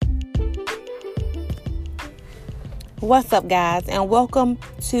What's up, guys, and welcome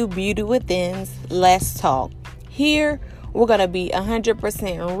to Beauty Within's Let's Talk. Here, we're going to be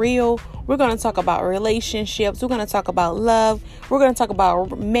 100% real. We're going to talk about relationships. We're going to talk about love. We're going to talk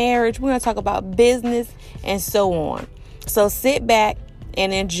about marriage. We're going to talk about business and so on. So sit back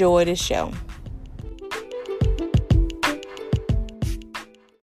and enjoy the show.